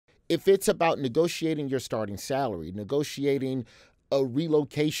if it's about negotiating your starting salary, negotiating a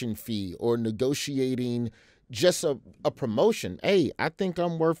relocation fee, or negotiating just a promotion, hey, I think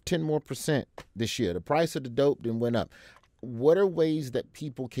I'm worth 10 more percent this year. The price of the dope then went up. What are ways that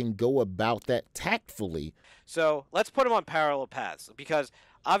people can go about that tactfully? So let's put them on parallel paths because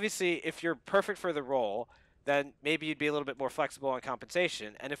obviously, if you're perfect for the role, then maybe you'd be a little bit more flexible on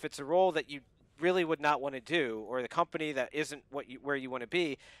compensation. And if it's a role that you really would not want to do, or the company that isn't where you want to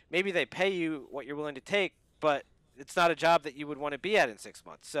be, maybe they pay you what you're willing to take, but it's not a job that you would want to be at in 6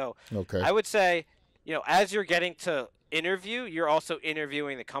 months. So Okay. I would say, as you're getting to interview, you're also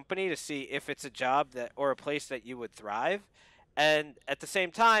interviewing the company to see if it's a job that or a place that you would thrive. And at the same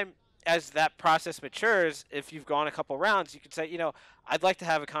time, as that process matures, if you've gone a couple rounds, you could say, I'd like to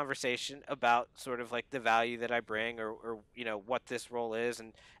have a conversation about sort of like the value that I bring, or what this role is,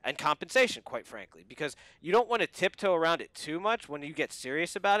 and compensation, quite frankly, because you don't want to tiptoe around it too much when you get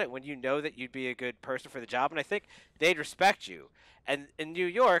serious about it, when you know that you'd be a good person for the job. And I think they'd respect you. And in New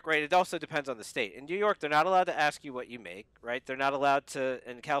York, right, it also depends on the state. In New York, they're not allowed to ask you what you make, right? They're not allowed to,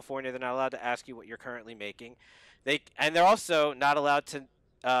 in California, they're not allowed to ask you what you're currently making. They're also not allowed to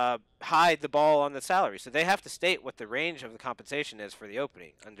hide the ball on the salary. So they have to state what the range of the compensation is for the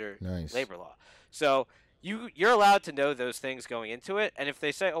opening under Nice. labor law. So you're allowed to know those things going into it. And if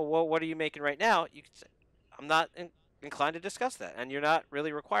they say, "Oh, well, what are you making right now?" You can say, "I'm not inclined to discuss that," and you're not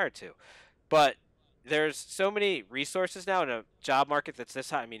really required to. But there's so many resources now in a job market that's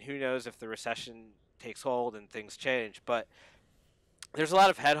this high. I mean, who knows if the recession takes hold and things change, but there's a lot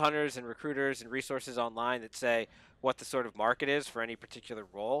of headhunters and recruiters and resources online that say what the sort of market is for any particular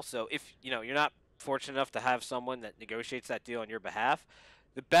role. So if you're not fortunate enough to have someone that negotiates that deal on your behalf,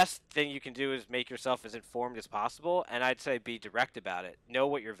 the best thing you can do is make yourself as informed as possible, and I'd say be direct about it. Know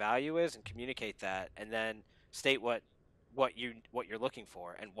what your value is and communicate that, and then state what you're looking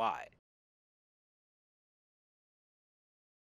for and why.